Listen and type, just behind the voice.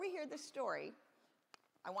hear the story,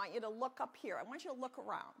 I want you to look up here. I want you to look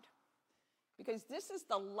around. Because this is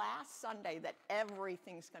the last Sunday that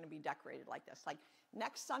everything's going to be decorated like this. Like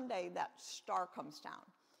next Sunday, that star comes down.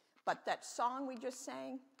 But that song we just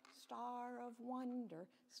sang, Star of Wonder,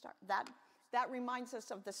 star, that reminds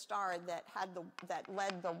us of the star that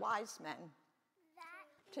led the wise men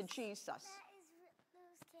to Jesus. That is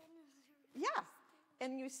those candles. Yeah.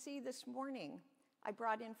 And you see this morning, I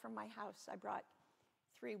brought in from my house, I brought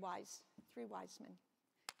three wise men.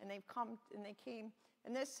 And they've come, and they came,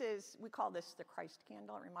 and this is, we call this the Christ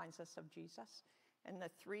candle. It reminds us of Jesus. And the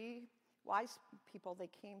three wise people, they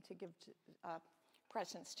came to give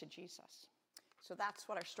presents to Jesus. So that's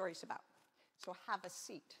what our story's about. So have a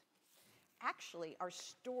seat. Actually, our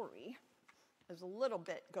story goes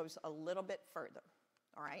a little bit further,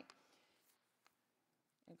 all right?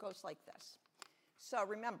 It goes like this. So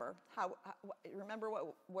remember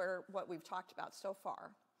what we've talked about so far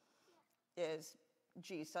is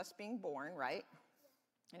Jesus being born, right?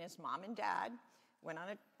 And his mom and dad went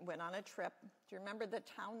on a trip. Do you remember the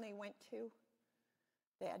town they went to?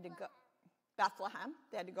 They had to go Bethlehem.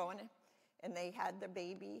 They had to go in, and they had the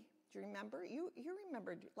baby. Do you remember? You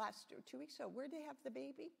remembered last 2 weeks ago. Where did they have the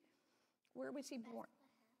baby? Where was he born?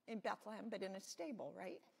 In Bethlehem, but in a stable,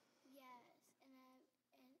 right? Yes,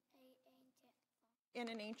 In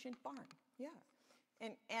an ancient barn, yeah.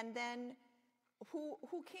 And then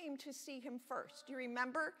who came to see him first? Do you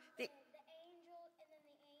remember? The angel, and then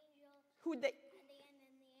the angel. Who they? And then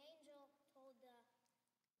the angel told the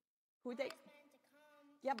Who they? wise men to come.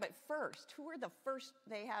 Yeah, but first, who are the first?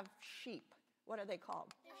 They have sheep. What are they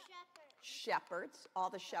called? The shepherds. Shepherds. All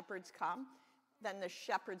the shepherds come. Then the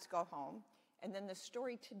shepherds go home. And then the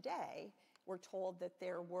story today, we're told that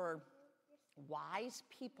there were wise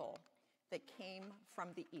people that came from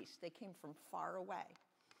the east. They came from far away.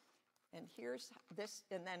 And here's this,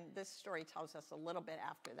 and then this story tells us a little bit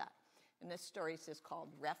after that. And this story is called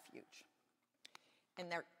Refuge.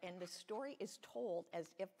 And the story is told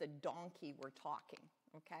as if the donkey were talking,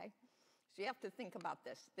 okay? So you have to think about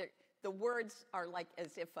this. The words are like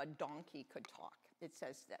as if a donkey could talk. It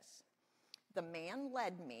says this: the man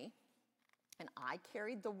led me, and I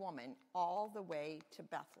carried the woman all the way to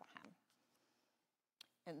Bethlehem.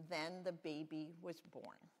 And then the baby was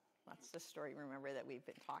born. That's the story, remember, that we've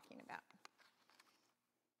been talking about.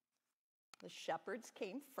 The shepherds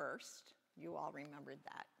came first. You all remembered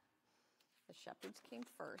that. The shepherds came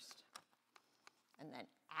first. And then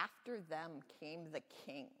after them came the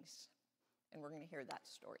kings. And we're going to hear that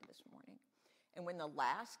story this morning. And when the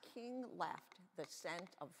last king left, the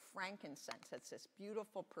scent of frankincense, that's this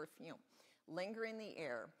beautiful perfume, linger in the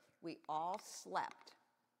air, we all slept.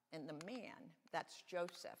 And the man, that's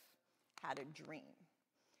Joseph, had a dream.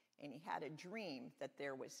 And he had a dream that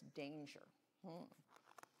there was danger.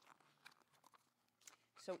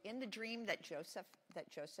 So in the dream that Joseph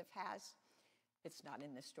has, it's not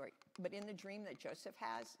in this story, but in the dream that Joseph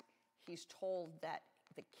has, he's told that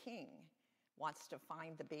the king wants to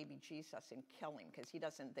find the baby Jesus and kill him because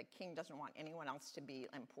the king doesn't want anyone else to be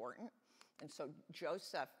important. And so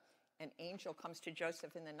an angel comes to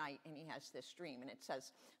Joseph in the night, and he has this dream. And it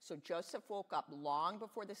says, so Joseph woke up long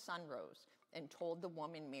before the sun rose and told the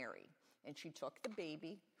woman Mary. And she took the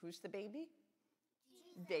baby. Who's the baby?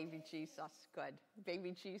 Jesus. Baby Jesus. Good.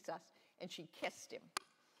 Baby Jesus. And she kissed him.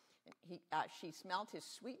 And she smelled his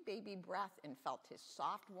sweet baby breath and felt his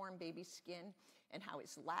soft, warm baby skin and how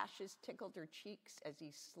his lashes tickled her cheeks as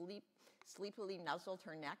he sleepily nuzzled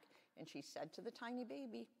her neck. And she said to the tiny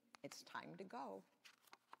baby, it's time to go.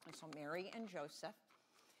 And so Mary and Joseph,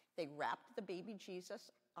 they wrapped the baby Jesus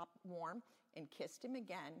up warm and kissed him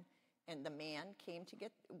again. And the man came to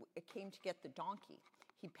get the donkey.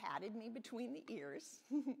 He patted me between the ears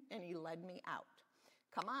and he led me out.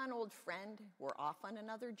 Come on, old friend, we're off on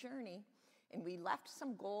another journey. And we left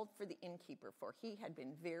some gold for the innkeeper, for he had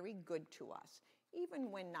been very good to us, even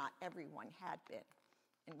when not everyone had been.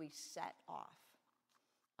 And we set off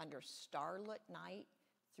under starlit night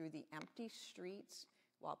through the empty streets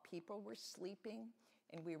while people were sleeping,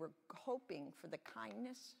 and we were hoping for the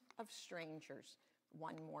kindness of strangers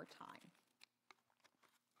one more time.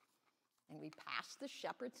 And we passed the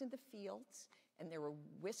shepherds in the fields, and there were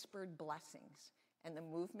whispered blessings, and the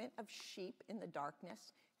movement of sheep in the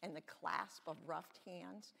darkness, and the clasp of roughed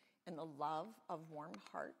hands, and the love of warm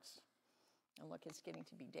hearts. And look, it's getting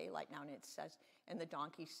to be daylight now, and it says, and the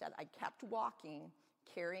donkey said, I kept walking,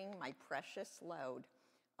 carrying my precious load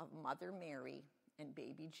of Mother Mary and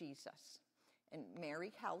baby Jesus. And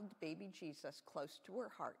Mary held baby Jesus close to her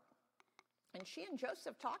heart. And she and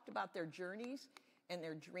Joseph talked about their journeys and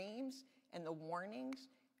their dreams and the warnings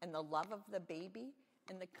and the love of the baby.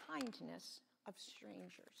 and the kindness of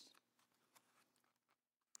strangers.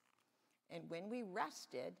 And when we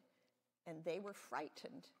rested and they were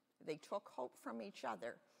frightened, they took hope from each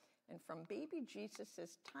other and from baby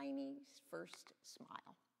Jesus' tiny first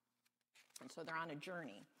smile. And so they're on a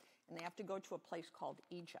journey, and they have to go to a place called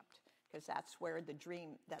Egypt, because that's where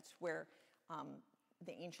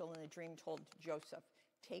the angel in the dream told Joseph,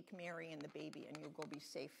 take Mary and the baby and you'll go be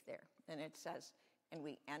safe there. And it says, and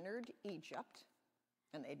we entered Egypt,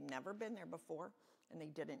 and they'd never been there before, and they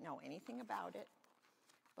didn't know anything about it.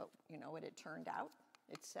 But you know what it turned out?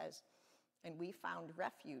 It says, and we found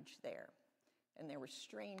refuge there, and there were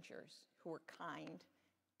strangers who were kind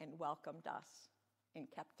and welcomed us and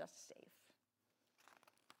kept us safe.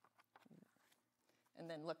 And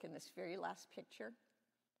then look in this very last picture.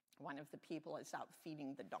 One of the people is out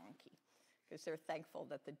feeding the donkey because they're thankful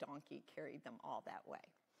that the donkey carried them all that way.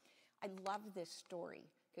 I love this story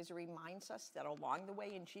because it reminds us that along the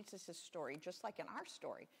way in Jesus' story, just like in our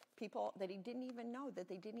story, people that he didn't even know, that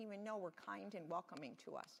they didn't even know were kind and welcoming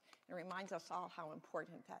to us. It reminds us all how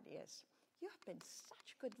important that is. You have been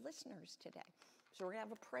such good listeners today. So we're going to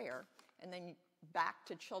have a prayer and then back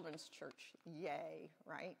to children's church. Yay,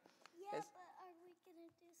 right? Yeah, but are we going to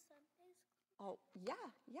do Sunday school? Oh, yeah.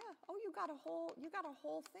 Oh, you got a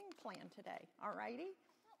whole thing planned today. All righty?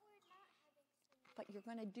 But we're not having Sunday. But you're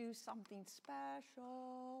going to do something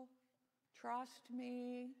special. Trust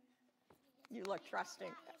me. You look trusting.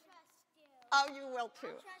 I trust you. Oh, you will too.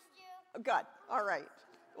 I trust you. Good. All right.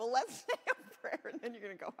 Well, let's say a prayer, and then you're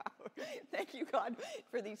going to go out. Thank you, God,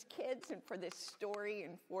 for these kids and for this story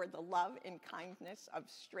and for the love and kindness of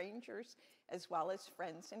strangers as well as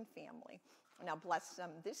friends and family. Now bless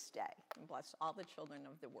them this day and bless all the children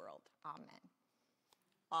of the world. Amen.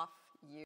 Off